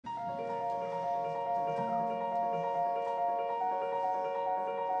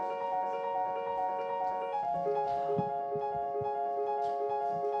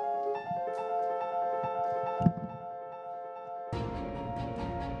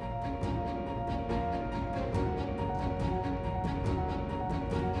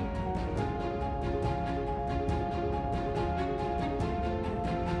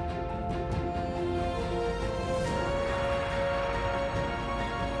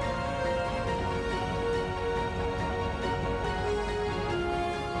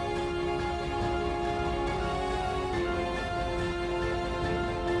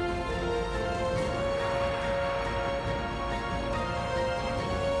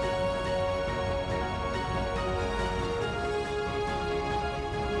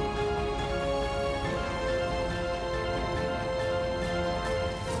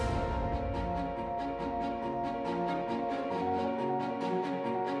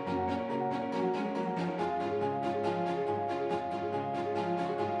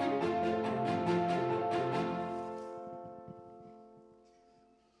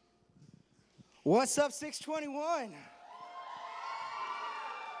What's up, 621?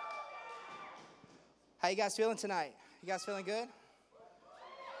 How you guys feeling tonight? You guys feeling good?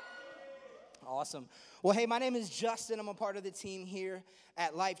 Awesome. Well, hey, my name is Justin. I'm a part of the team here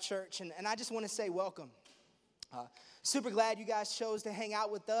at Life Church, and I just want to say welcome. Super glad you guys chose to hang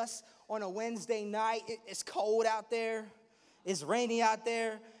out with us on a Wednesday night. It's cold out there. It's rainy out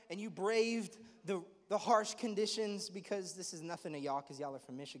there, and you braved the harsh conditions because this is nothing to y'all because y'all are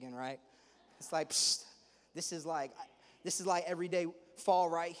from Michigan, right? It's like, this is like everyday fall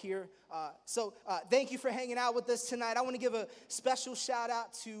right here. So thank you for hanging out with us tonight. I want to give a special shout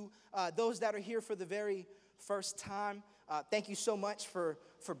out to those that are here for the very first time. Thank you so much for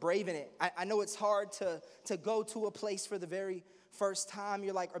braving it. I know it's hard to go to a place for the very first time.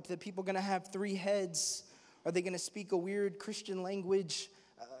 You're like, are the people going to have three heads? Are they going to speak a weird Christian language?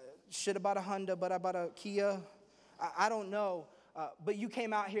 Shit about a Honda, but about a Kia? I don't know. But you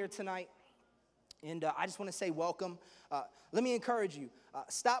came out here tonight. And I just want to say welcome. Let me encourage you.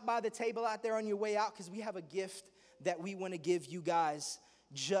 Stop by the table out there on your way out because we have a gift that we want to give you guys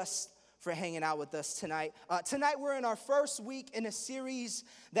just for hanging out with us tonight. Tonight we're in our first week in a series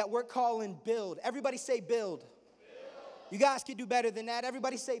that we're calling Build. Everybody say Build. Build. You guys can do better than that.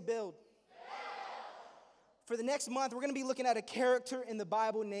 Everybody say Build. Build. For the next month, we're going to be looking at a character in the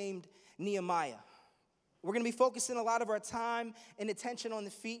Bible named Nehemiah. We're going to be focusing a lot of our time and attention on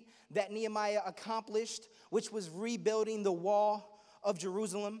the feat that Nehemiah accomplished, which was rebuilding the wall of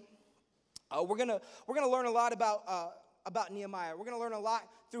Jerusalem. We're going to learn a lot about Nehemiah. We're going to learn a lot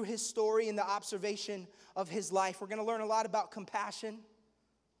through his story and the observation of his life. We're going to learn a lot about compassion,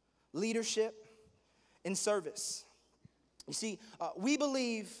 leadership, and service. You see, we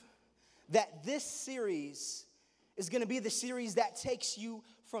believe that this series is going to be the series that takes you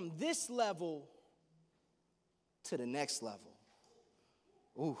from this level to the next level.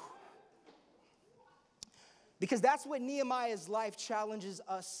 Ooh. Because that's what Nehemiah's life challenges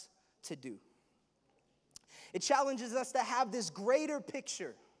us to do. It challenges us to have this greater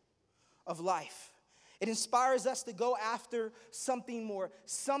picture of life. It inspires us to go after something more,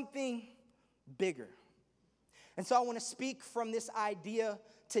 something bigger. And so I want to speak from this idea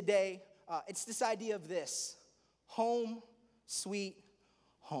today. It's this idea of this: home, sweet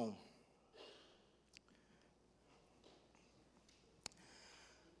home.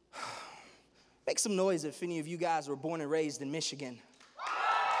 Make some noise if any of you guys were born and raised in Michigan.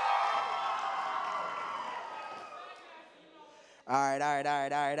 All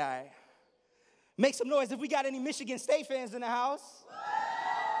right. Make some noise if we got any Michigan State fans in the house.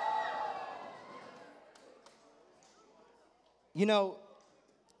 You know,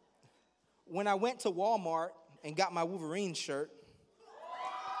 when I went to Walmart and got my Wolverine shirt,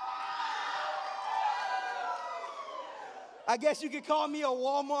 I guess you could call me a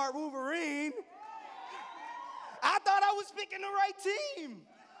Walmart Wolverine. I thought I was picking the right team.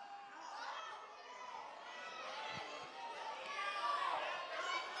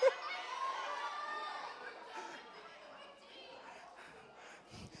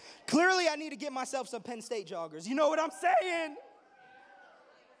 Clearly, I need to get myself some Penn State joggers. You know what I'm saying?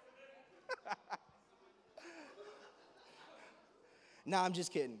 Nah, I'm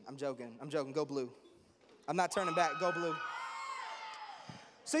just kidding. I'm joking. Go blue. I'm not turning back. Go blue.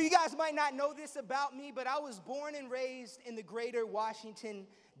 So you guys might not know this about me, but I was born and raised in the greater Washington,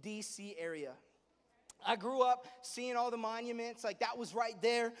 D.C. area. I grew up seeing all the monuments. Like, that was right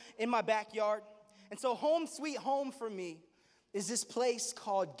there in my backyard. And so home sweet home for me is this place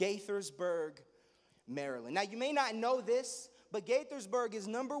called Gaithersburg, Maryland. Now, you may not know this, but Gaithersburg is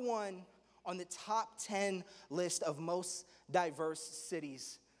number one on the top 10 list of most diverse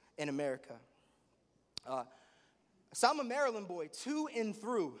cities in America. So I'm a Maryland boy, through and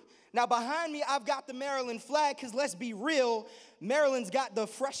through. Now behind me, I've got the Maryland flag, because let's be real, Maryland's got the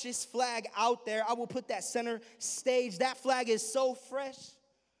freshest flag out there. I will put that center stage. That flag is so fresh,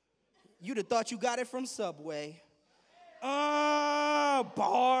 you'd have thought you got it from Subway.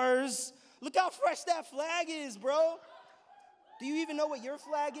 Bars. Look how fresh that flag is, bro. Do you even know what your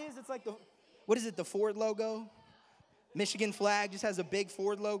flag is? It's like what is it, the Ford logo? Michigan flag just has a big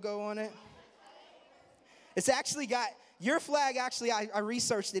Ford logo on it. It's actually got, your flag actually, I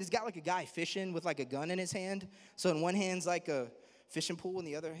researched it. It's got like a guy fishing with like a gun in his hand. So in one hand's like a fishing pole, in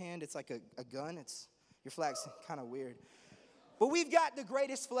the other hand it's like a gun. Your flag's kind of weird. But we've got the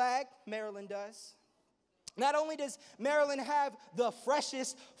greatest flag, Maryland does. Not only does Maryland have the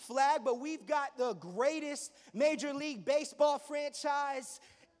freshest flag, but we've got the greatest Major League Baseball franchise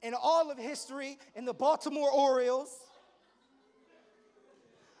in all of history, in the Baltimore Orioles.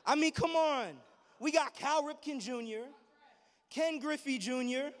 I mean, come on. We got Cal Ripken Jr., Ken Griffey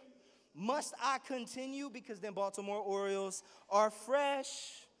Jr., Must I continue? Because them Baltimore Orioles are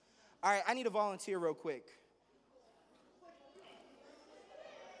fresh. All right, I need a volunteer real quick.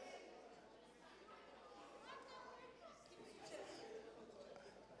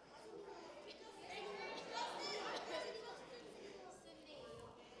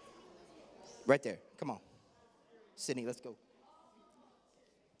 Right there. Come on. Sydney, let's go.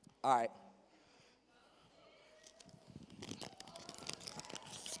 All right.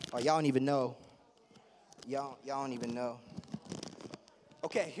 Oh, y'all don't even know. Y'all don't even know.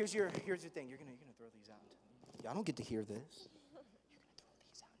 Okay, here's your thing. You're gonna throw these out. Y'all don't get to hear this. You're gonna throw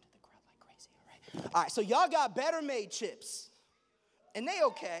these out into the crowd like crazy. All right. So y'all got better made chips, and they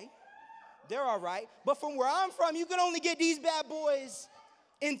okay. They're all right. But from where I'm from, you can only get these bad boys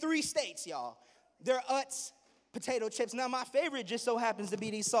in 3 states, y'all. They're Utz potato chips. Now, my favorite just so happens to be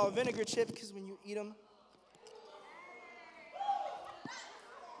these salt and vinegar chips, because when you eat them,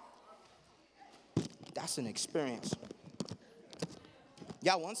 that's an experience.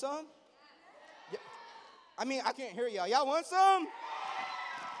 Y'all want some? Yeah. I mean, I can't hear y'all. Y'all want some?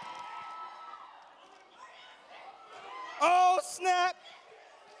 Oh, snap.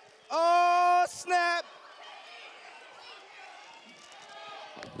 Oh, snap.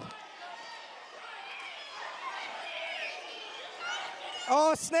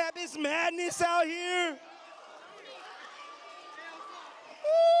 Oh, snap, it's madness out here.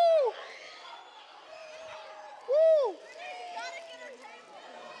 Woo! Woo!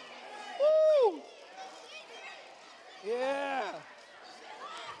 Woo! Yeah.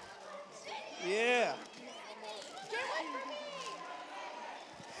 Yeah.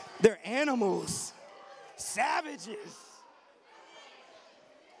 They're animals. Savages.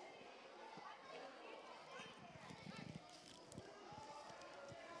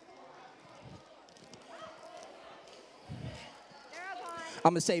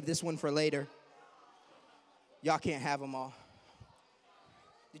 I'm going to save this one for later. Y'all can't have them all.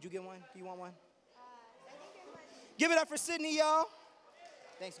 Did you get one? Do you want one? Give it up for Sydney, y'all.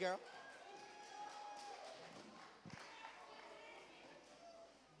 Thanks, girl.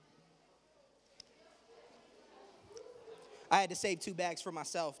 I had to save 2 bags for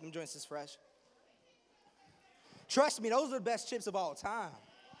myself. Them joints is fresh. Trust me, those are the best chips of all time.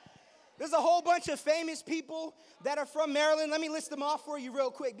 There's a whole bunch of famous people that are from Maryland. Let me list them off for you real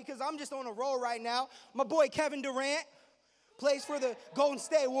quick because I'm just on a roll right now. My boy Kevin Durant plays for the Golden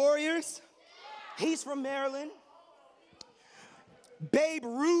State Warriors. He's from Maryland. Babe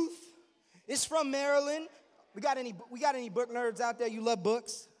Ruth is from Maryland. We got any book nerds out there? You love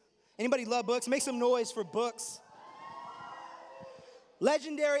books? Anybody love books? Make some noise for books.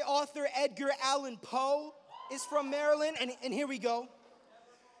 Legendary author Edgar Allan Poe is from Maryland, and here we go.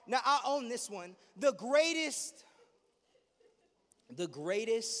 Now, I own this one. The greatest,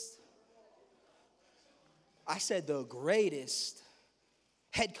 I said the greatest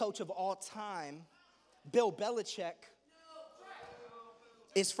head coach of all time, Bill Belichick,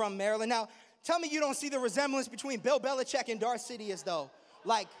 is from Maryland. Now, tell me you don't see the resemblance between Bill Belichick and Darth Sidious, though.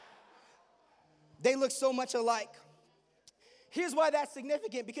 Like, they look so much alike. Here's why that's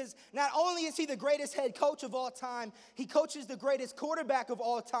significant, because not only is he the greatest head coach of all time, he coaches the greatest quarterback of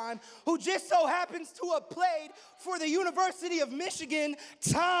all time, who just so happens to have played for the University of Michigan,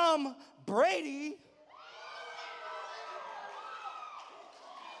 Tom Brady.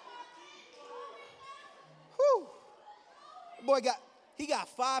 Whew. Boy got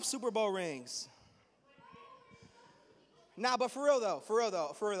 5 Super Bowl rings. Nah, but for real though,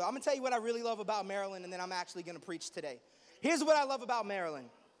 I'm gonna tell you what I really love about Maryland, and then I'm actually gonna preach today. Here's what I love about Maryland.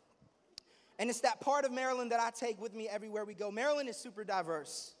 And it's that part of Maryland that I take with me everywhere we go. Maryland is super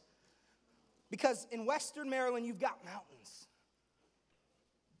diverse. Because in Western Maryland, you've got mountains.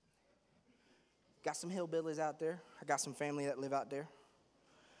 Got some hillbillies out there. I got some family that live out there.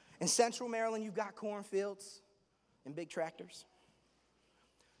 In Central Maryland, you've got cornfields and big tractors.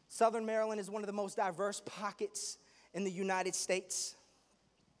 Southern Maryland is one of the most diverse pockets in the United States.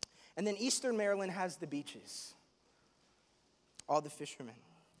 And then Eastern Maryland has the beaches. All the fishermen.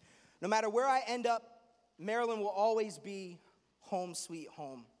 No matter where I end up, Maryland will always be home sweet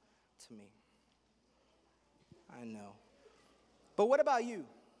home to me. I know. But what about you?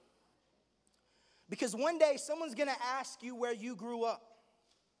 Because one day someone's going to ask you where you grew up.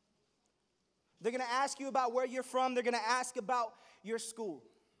 They're going to ask you about where you're from. They're going to ask about your school.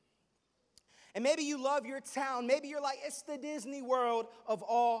 And maybe you love your town. Maybe you're like, it's the Disney World of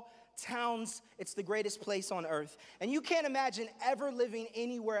all towns. It's the greatest place on earth. And you can't imagine ever living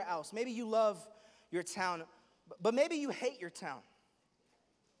anywhere else. Maybe you love your town, but maybe you hate your town.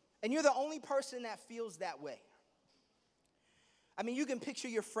 And you're the only person that feels that way. I mean, you can picture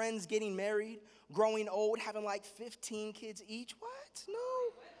your friends getting married, growing old, having like 15 kids each. What? No.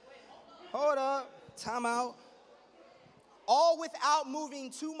 Hold up. Time out. All without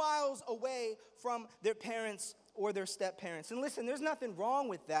moving 2 miles away from their parents or their step-parents. And listen, there's nothing wrong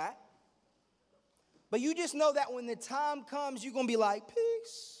with that. But you just know that when the time comes, you're going to be like,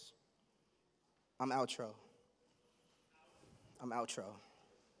 peace. I'm outro.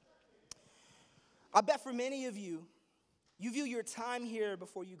 I bet for many of you, you view your time here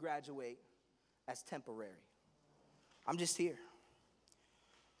before you graduate as temporary. I'm just here.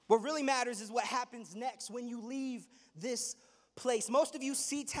 What really matters is what happens next when you leave this place. Most of you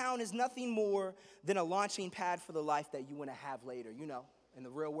see town as nothing more than a launching pad for the life that you want to have later, in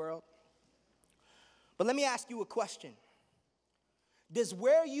the real world. But let me ask you a question. Does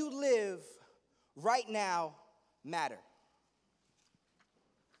where you live right now matter?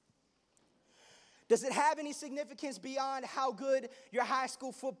 Does it have any significance beyond how good your high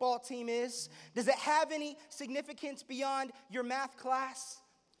school football team is? Does it have any significance beyond your math class,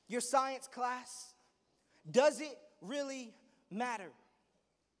 your science class? Does it really matter?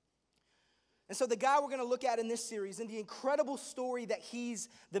 And so the guy we're going to look at in this series, and the incredible story that he's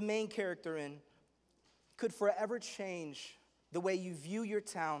the main character in, could forever change the way you view your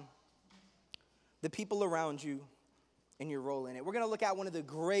town, the people around you, and your role in it. We're going to look at one of the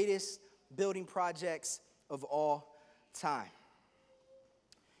greatest building projects of all time.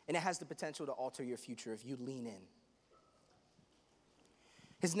 And it has the potential to alter your future if you lean in.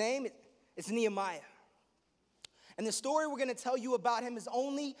 His name is Nehemiah. And the story we're going to tell you about him is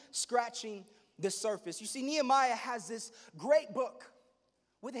only scratching the surface. You see, Nehemiah has this great book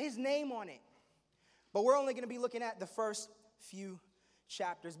with his name on it. But we're only going to be looking at the first few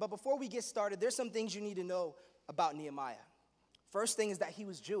chapters. But before we get started, there's some things you need to know about Nehemiah. First thing is that he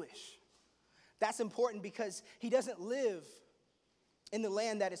was Jewish. That's important because he doesn't live in the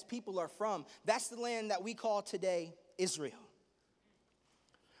land that his people are from. That's the land that we call today Israel.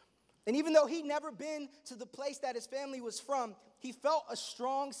 And even though he'd never been to the place that his family was from, he felt a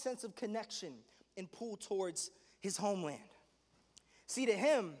strong sense of connection and pull towards his homeland. See, to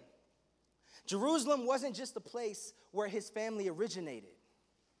him, Jerusalem wasn't just the place where his family originated.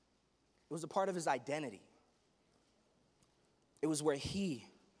 It was a part of his identity. It was where he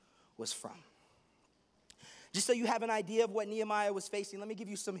was from. Just so you have an idea of what Nehemiah was facing, let me give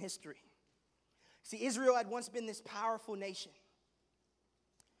you some history. See, Israel had once been this powerful nation.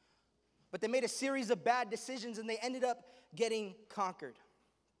 But they made a series of bad decisions and they ended up getting conquered.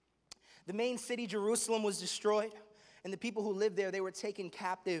 The main city, Jerusalem, was destroyed, and the people who lived there, they were taken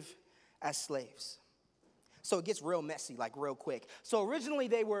captive as slaves. So it gets real messy, like real quick. So originally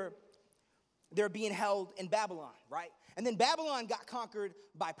they were being held in Babylon, right? And then Babylon got conquered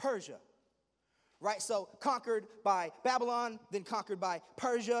by Persia, right? So conquered by Babylon, then conquered by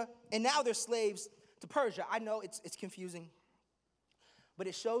Persia, and now they're slaves to Persia. I know it's confusing, but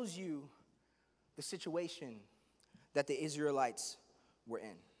it shows you the situation that the Israelites were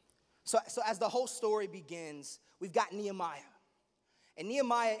in. So as the whole story begins, we've got Nehemiah. And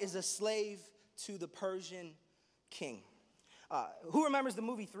Nehemiah is a slave to the Persian king. Who remembers the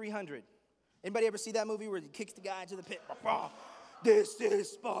movie 300? Anybody ever see that movie where he kicks the guy into the pit? This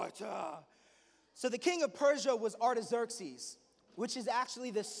is Sparta. So the king of Persia was Artaxerxes, which is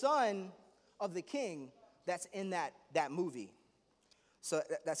actually the son of the king that's in that movie. So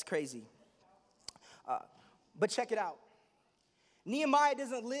that's crazy. But check it out. Nehemiah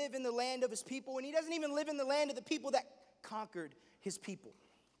doesn't live in the land of his people, and he doesn't even live in the land of the people that conquered his people.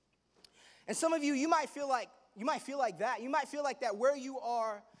 And some of you, you might feel like that. You might feel like that where you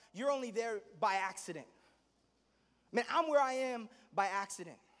are, you're only there by accident. Man, I'm where I am by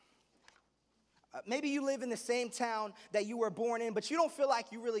accident. Maybe you live in the same town that you were born in, but you don't feel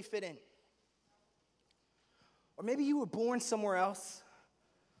like you really fit in. Or maybe you were born somewhere else,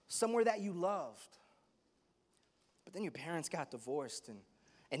 somewhere that you loved. But then your parents got divorced,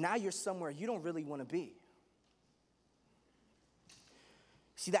 and now you're somewhere you don't really want to be.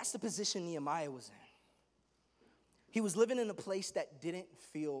 See, that's the position Nehemiah was in. He was living in a place that didn't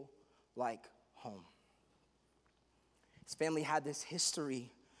feel like home. His family had this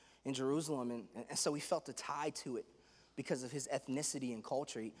history in Jerusalem, and so he felt a tie to it because of his ethnicity and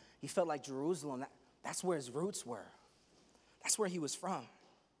culture. He felt like Jerusalem, that's where his roots were. That's where he was from.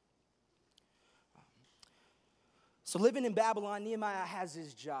 So living in Babylon, Nehemiah has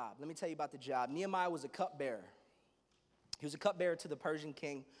his job. Let me tell you about the job. Nehemiah was a cupbearer. He was a cupbearer to the Persian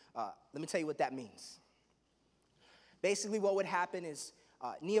king. Let me tell you what that means. Basically, what would happen is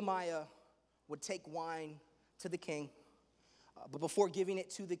Nehemiah would take wine to the king, but before giving it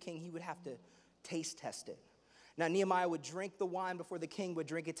to the king, he would have to taste test it. Now, Nehemiah would drink the wine before the king would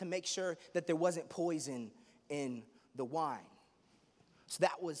drink it to make sure that there wasn't poison in the wine. So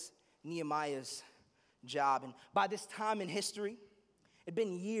that was Nehemiah's job. And by this time in history, it had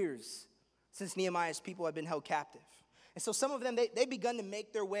been years since Nehemiah's people had been held captive. And so some of them, they begun to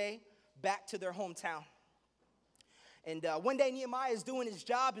make their way back to their hometown. And one day Nehemiah is doing his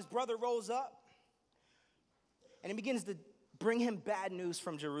job. His brother rolls up and he begins to bring him bad news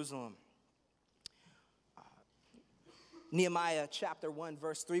from Jerusalem. Nehemiah chapter 1,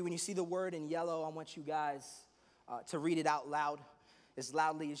 verse 3. When you see the word in yellow, I want you guys to read it out loud, as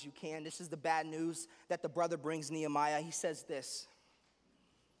loudly as you can. This is the bad news that the brother brings Nehemiah. He says this.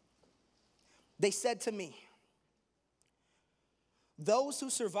 They said to me, those who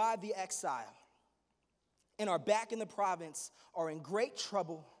survived the exile and are back in the province are in great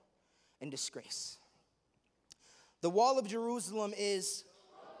trouble and disgrace. The wall of Jerusalem is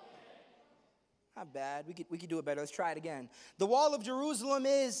not bad. We could do it better. Let's try it again. The wall of Jerusalem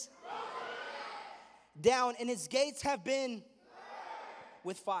is down, and its gates have been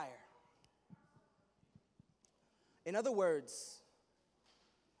with fire. In other words,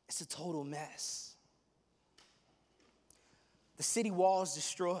 it's a total mess. The city wall is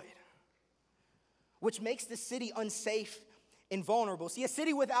destroyed, which makes the city unsafe and vulnerable. See, a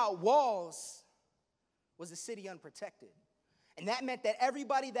city without walls was a city unprotected. And that meant that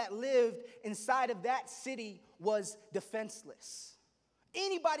everybody that lived inside of that city was defenseless.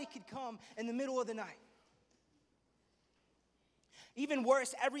 Anybody could come in the middle of the night. Even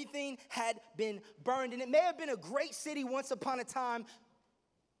worse, everything had been burned. And it may have been a great city once upon a time,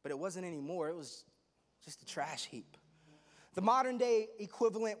 but it wasn't anymore. It was just a trash heap. The modern day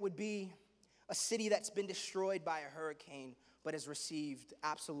equivalent would be a city that's been destroyed by a hurricane, but has received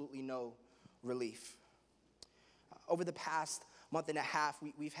absolutely no relief. Over the past month and a half,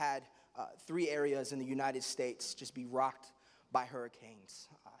 we've had 3 areas in the United States just be rocked by hurricanes.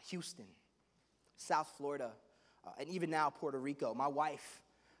 Houston, South Florida, and even now Puerto Rico. My wife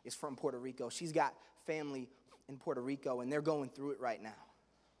is from Puerto Rico. She's got family in Puerto Rico, and they're going through it right now.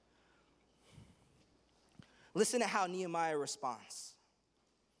 Listen to how Nehemiah responds.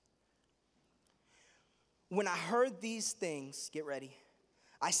 When I heard these things, get ready,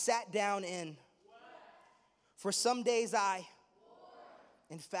 I sat down and for some days I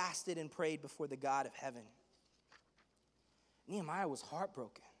and fasted and prayed before the God of heaven. Nehemiah was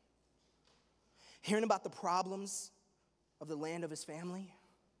heartbroken. Hearing about the problems of the land of his family,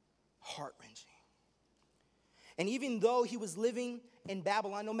 heart-wrenching. And even though he was living in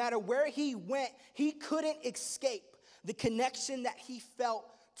Babylon, no matter where he went, he couldn't escape the connection that he felt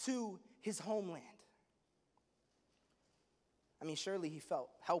to his homeland. I mean, surely he felt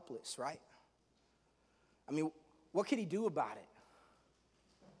helpless, right? I mean, what could he do about it?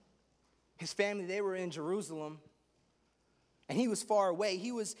 His family, they were in Jerusalem, and he was far away.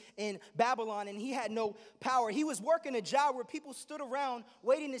 He was in Babylon, and he had no power. He was working a job where people stood around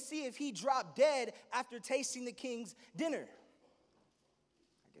waiting to see if he dropped dead after tasting the king's dinner.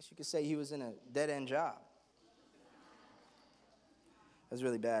 I guess you could say he was in a dead-end job. That's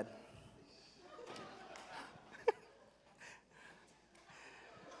really bad.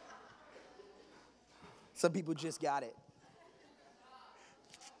 Some people just got it.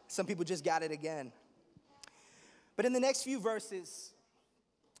 Some people just got it again. But in the next few verses,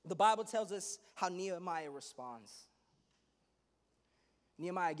 the Bible tells us how Nehemiah responds.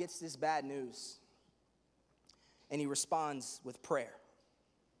 Nehemiah gets this bad news, and he responds with prayer.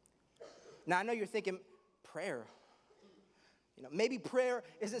 Now, I know you're thinking, prayer? You know, maybe prayer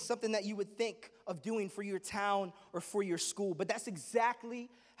isn't something that you would think of doing for your town or for your school, but that's exactly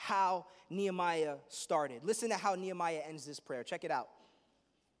how Nehemiah started. Listen to how Nehemiah ends this prayer. Check it out.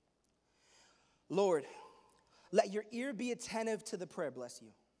 Lord, let your ear be attentive to the prayer, bless you,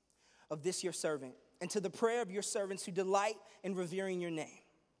 of this your servant, and to the prayer of your servants who delight in revering your name.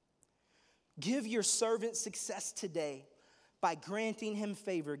 Give your servant success today by granting him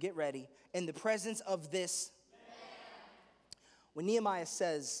favor, get ready, in the presence of this man. When Nehemiah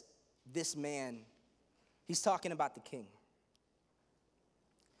says this man, he's talking about the king.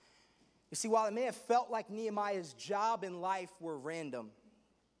 You see, while it may have felt like Nehemiah's job in life were random,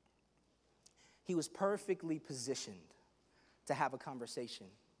 he was perfectly positioned to have a conversation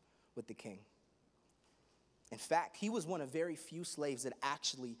with the king. In fact, he was one of very few slaves that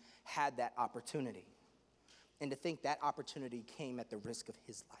actually had that opportunity. And to think that opportunity came at the risk of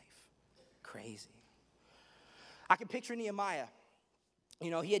his life. Crazy. I can picture Nehemiah.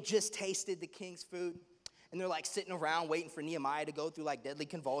 You know, he had just tasted the king's food. And they're like sitting around waiting for Nehemiah to go through like deadly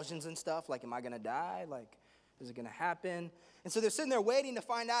convulsions and stuff. Like, am I going to die? Like, Is it going to happen? And so they're sitting there waiting to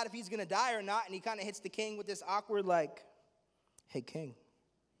find out if he's going to die or not. And he kind of hits the king with this awkward, like, hey, king,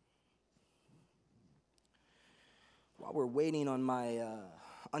 while we're waiting on my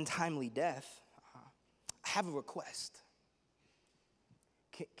untimely death, I have a request.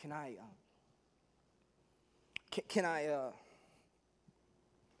 Can I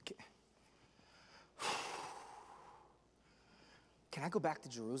go back to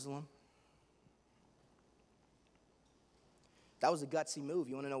Jerusalem? That was a gutsy move.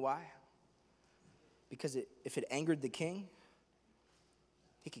 You want to know why? Because if it angered the king,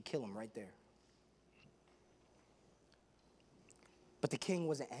 he could kill him right there. But the king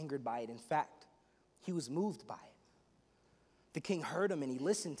wasn't angered by it. In fact, he was moved by it. The king heard him and he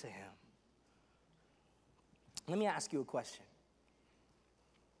listened to him. Let me ask you a question.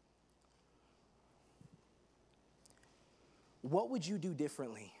 What would you do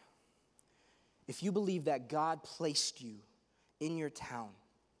differently if you believed that God placed you in your town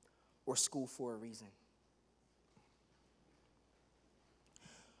or school for a reason?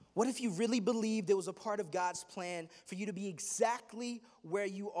 What if you really believed it was a part of God's plan for you to be exactly where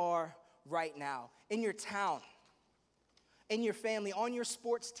you are right now, in your town, in your family, on your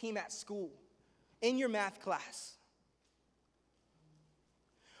sports team at school, in your math class?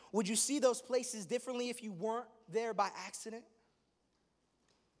 Would you see those places differently if you weren't there by accident?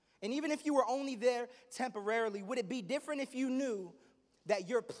 And even if you were only there temporarily, would it be different if you knew that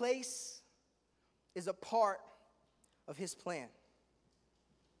your place is a part of his plan?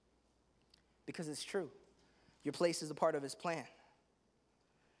 Because it's true. Your place is a part of his plan.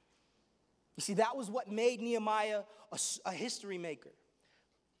 You see, that was what made Nehemiah a history maker.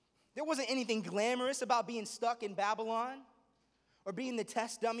 There wasn't anything glamorous about being stuck in Babylon or being the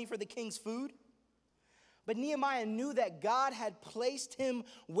test dummy for the king's food. But Nehemiah knew that God had placed him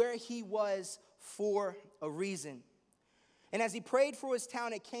where he was for a reason. And as he prayed for his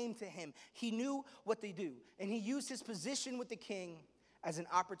town, it came to him. He knew what to do. And he used his position with the king as an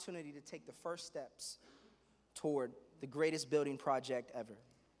opportunity to take the first steps toward the greatest building project ever.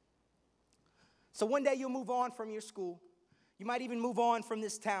 So one day you'll move on from your school. You might even move on from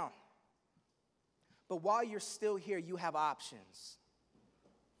this town. But while you're still here, you have options.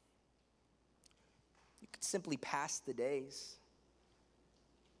 You could simply pass the days,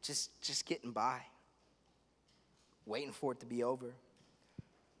 just getting by, waiting for it to be over.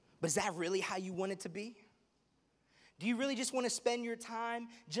 But is that really how you want it to be? Do you really just want to spend your time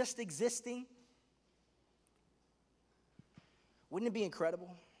just existing? Wouldn't it be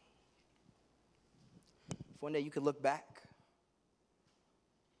incredible if one day you could look back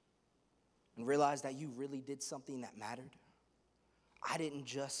and realize that you really did something that mattered? I didn't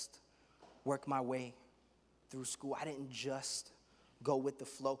just work my way through school. I didn't just go with the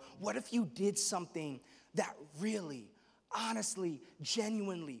flow. What if you did something that really, honestly,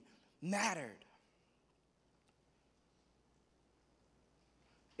 genuinely mattered?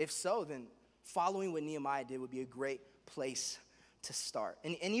 If so, then following what Nehemiah did would be a great place to start.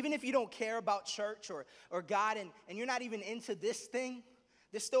 And even if you don't care about church or God and you're not even into this thing,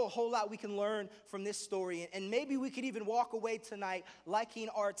 there's still a whole lot we can learn from this story. And maybe we could even walk away tonight liking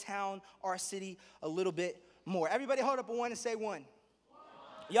our town, our city a little bit more. Everybody hold up a one and say one.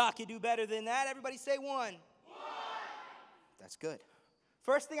 Y'all can do better than that. Everybody say one. That's good.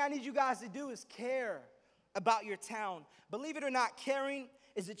 First thing I need you guys to do is care about your town. Believe it or not, caring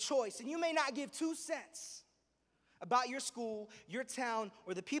is a choice. And you may not give 2 cents about your school, your town,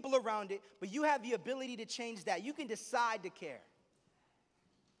 or the people around it, but you have the ability to change that. You can decide to care.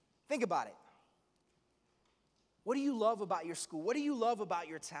 Think about it. What do you love about your school? What do you love about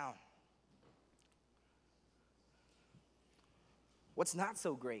your town? What's not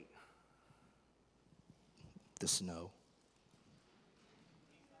so great? The snow.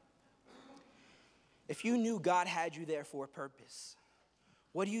 If you knew God had you there for a purpose,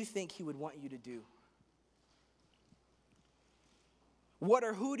 what do you think he would want you to do? What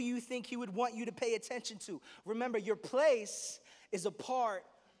or who do you think he would want you to pay attention to? Remember, your place is a part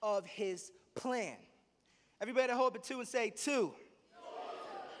of his plan. Everybody hold up a 2 and say 2.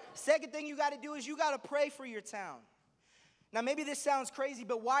 Second thing you got to do is you got to pray for your town. Now, maybe this sounds crazy,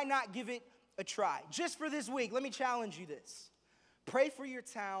 but why not give it a try? Just for this week, let me challenge you this. Pray for your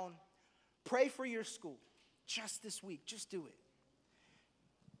town. Pray for your school. Just this week. Just do it.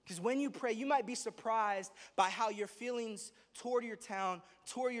 Because when you pray, you might be surprised by how your feelings toward your town,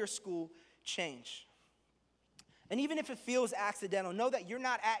 toward your school change. And even if it feels accidental, know that you're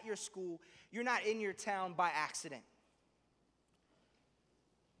not at your school, you're not in your town by accident.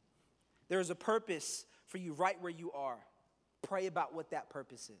 There is a purpose for you right where you are. Pray about what that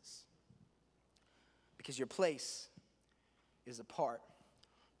purpose is. because your place is a part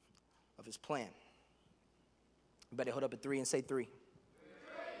of his plan. You better hold up at 3 and say 3.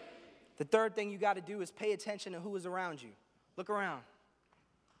 The third thing you got to do is pay attention to who is around you. Look around.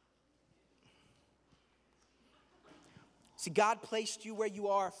 See, God placed you where you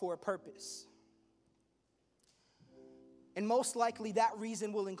are for a purpose. And most likely that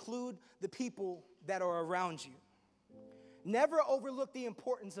reason will include the people that are around you. Never overlook the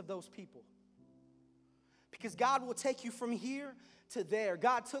importance of those people, because God will take you from here to there.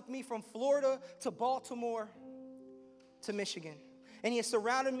 God took me from Florida to Baltimore to Michigan, and he has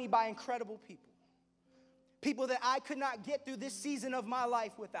surrounded me by incredible people. People that I could not get through this season of my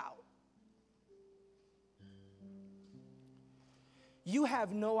life without. You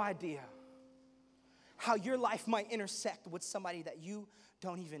have no idea how your life might intersect with somebody that you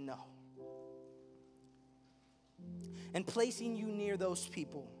don't even know. And placing you near those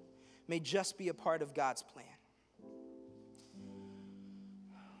people may just be a part of God's plan.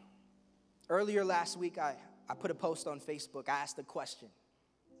 Earlier last week, I put a post on Facebook. I asked a question.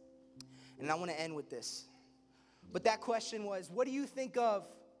 And I want to end with this. But that question was, what do you think of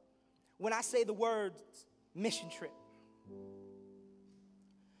when I say the word mission trip?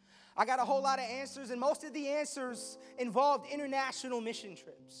 I got a whole lot of answers, and most of the answers involved international mission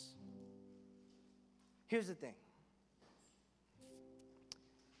trips. Here's the thing.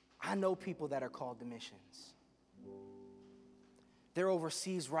 I know people that are called to missions. They're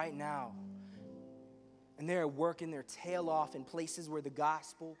overseas right now, and they're working their tail off in places where the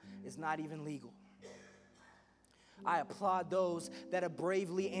gospel is not even legal. I applaud those that have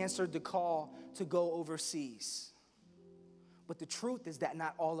bravely answered the call to go overseas. But the truth is that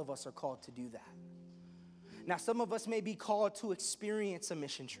not all of us are called to do that. Now, some of us may be called to experience a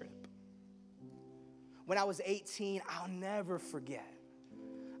mission trip. When I was 18, I'll never forget.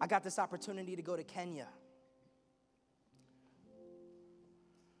 I got this opportunity to go to Kenya.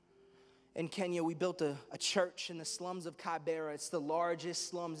 In Kenya, we built a church in the slums of Kibera. It's the largest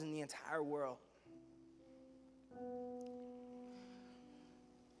slums in the entire world.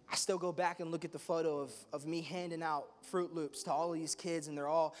 I still go back and look at the photo of me handing out Fruit Loops to all of these kids, and they're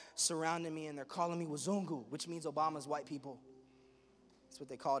all surrounding me, and they're calling me Wazungu, which means Obama's white people. That's what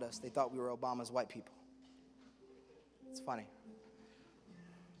they called us. They thought we were Obama's white people. It's funny.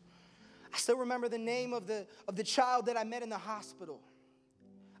 I still remember the name of the child that I met in the hospital.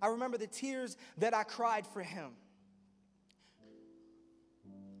 I remember the tears that I cried for him.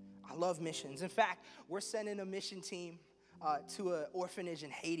 I love missions. In fact, we're sending a mission team to an orphanage in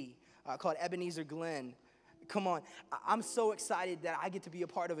Haiti called Ebenezer Glen. Come on. I'm so excited that I get to be a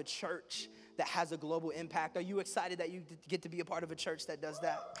part of a church that has a global impact. Are you excited that you get to be a part of a church that does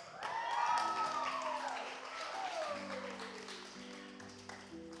that?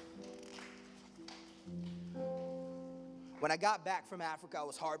 When I got back from Africa, I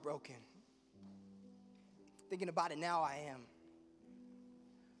was heartbroken. Thinking about it now, I am.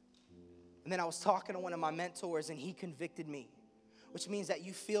 And then I was talking to one of my mentors, and he convicted me, which means that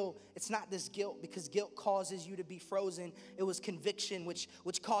you feel it's not this guilt, because guilt causes you to be frozen. It was conviction, which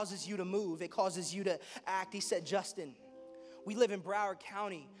causes you to move. It causes you to act. He said, Justin, we live in Broward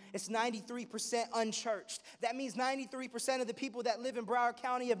County. It's 93% unchurched. That means 93% of the people that live in Broward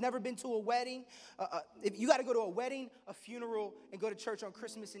County have never been to a wedding. If you got to go to a wedding, a funeral, and go to church on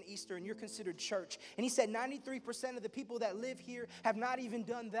Christmas and Easter, and you're considered church. And he said 93% of the people that live here have not even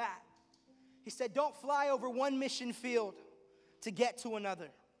done that. He said, don't fly over one mission field to get to another.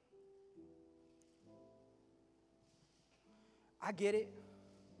 I get it.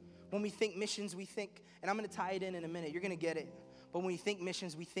 When we think missions, we think, and I'm going to tie it in a minute. You're going to get it. But when we think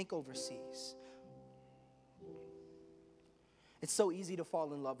missions, we think overseas. It's so easy to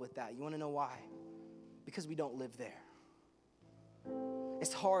fall in love with that. You want to know why? Because we don't live there.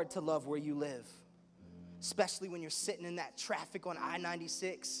 It's hard to love where you live, especially when you're sitting in that traffic on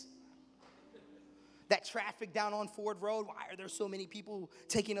I-96. That traffic down on Ford Road, why are there so many people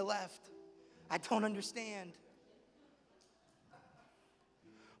taking a left? I don't understand.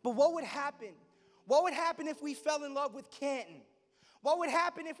 But what would happen? What would happen if we fell in love with Canton? What would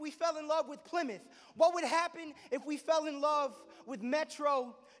happen if we fell in love with Plymouth? What would happen if we fell in love with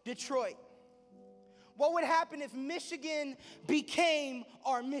Metro Detroit? What would happen if Michigan became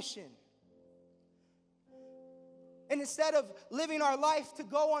our mission? And instead of living our life to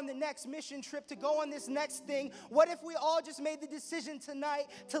go on the next mission trip, to go on this next thing, what if we all just made the decision tonight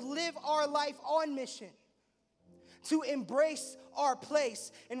to live our life on mission? To embrace our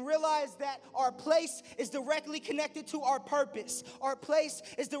place and realize that our place is directly connected to our purpose. Our place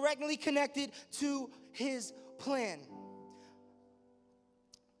is directly connected to his plan.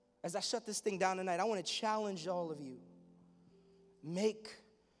 as I shut this thing down tonight, I want to challenge all of you. Make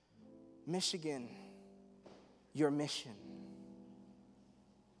Michigan your mission.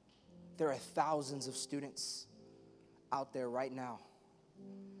 There are thousands of students out there right now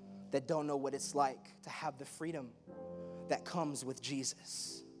that don't know what it's like to have the freedom that comes with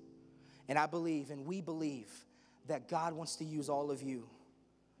Jesus. And I believe, and we believe, that God wants to use all of you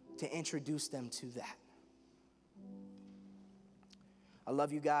to introduce them to that. I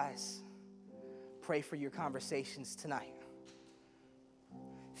love you guys. Pray for your conversations tonight.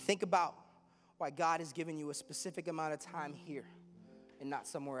 Think about why God has given you a specific amount of time here and not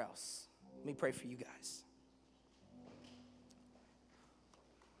somewhere else. Let me pray for you guys.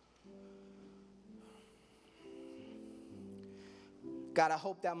 God, I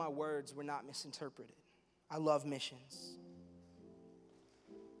hope that my words were not misinterpreted. I love missions.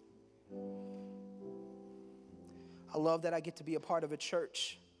 I love that I get to be a part of a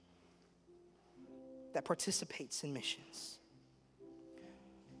church that participates in missions.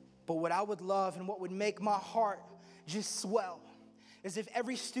 But what I would love and what would make my heart just swell is if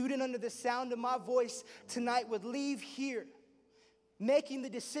every student under the sound of my voice tonight would leave here making the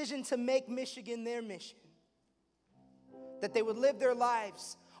decision to make Michigan their mission. That they would live their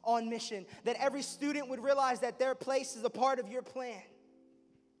lives on mission. That every student would realize that their place is a part of your plan.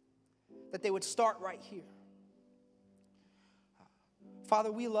 That they would start right here.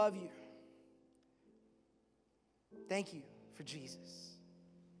 Father, we love you. Thank you for Jesus.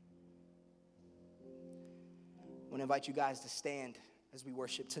 I want to invite you guys to stand as we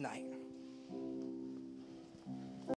worship tonight.